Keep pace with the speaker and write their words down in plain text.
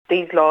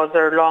these laws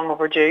are long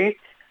overdue,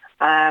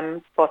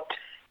 but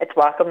it's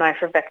welcome now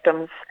for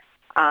victims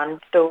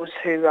and those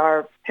who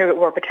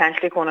were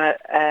potentially going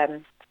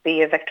to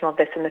be a victim of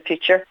this in the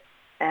future.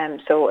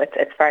 So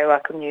it's very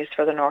welcome news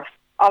for the North.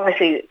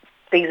 Obviously,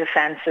 these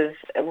offences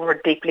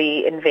were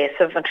deeply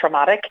invasive and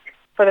traumatic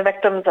for the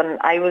victims, and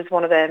I was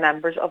one of the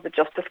members of the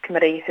Justice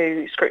Committee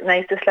who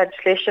scrutinised this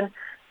legislation,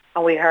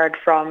 and we heard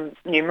from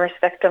numerous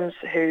victims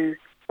who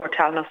were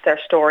telling us their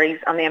stories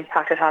and the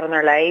impact it had on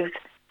their lives.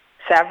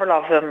 Several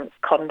of them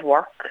couldn't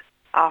work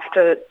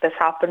after this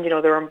happened. They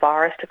were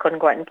embarrassed, they couldn't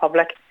go out in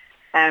public,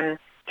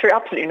 through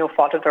absolutely no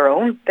fault of their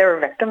own. They were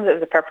victims, it was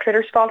the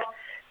perpetrator's fault.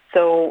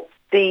 So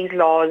these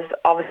laws,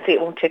 obviously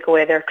it won't take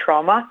away their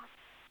trauma,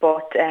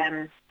 but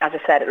as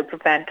I said, it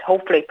will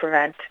hopefully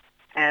prevent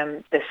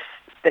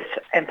this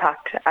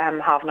impact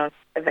having on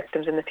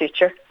victims in the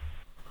future.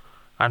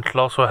 And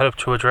it'll also help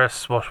to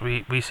address what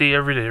we see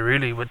every day,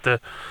 really, with the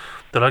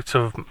likes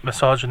of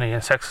misogyny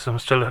and sexism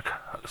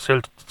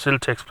still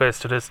takes place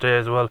to this day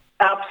as well.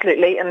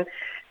 Absolutely, and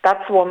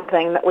that's one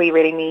thing that we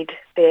really need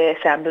the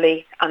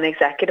Assembly and the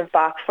Executive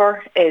back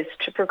for, is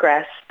to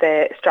progress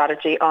the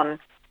strategy on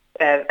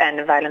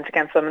ending violence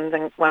against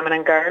women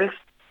and girls,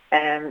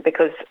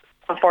 because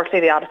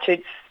unfortunately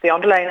the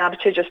underlying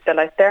attitudes are still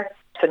out there,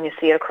 and you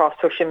see it across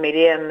social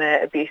media and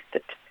the abuse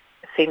that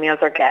females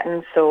are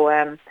getting. So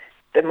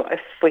if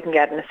we can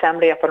get an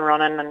Assembly up and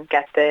running and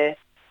get the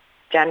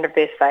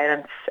gender-based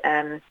violence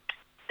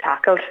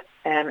tackled,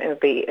 it'd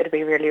be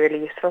really,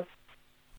 really useful.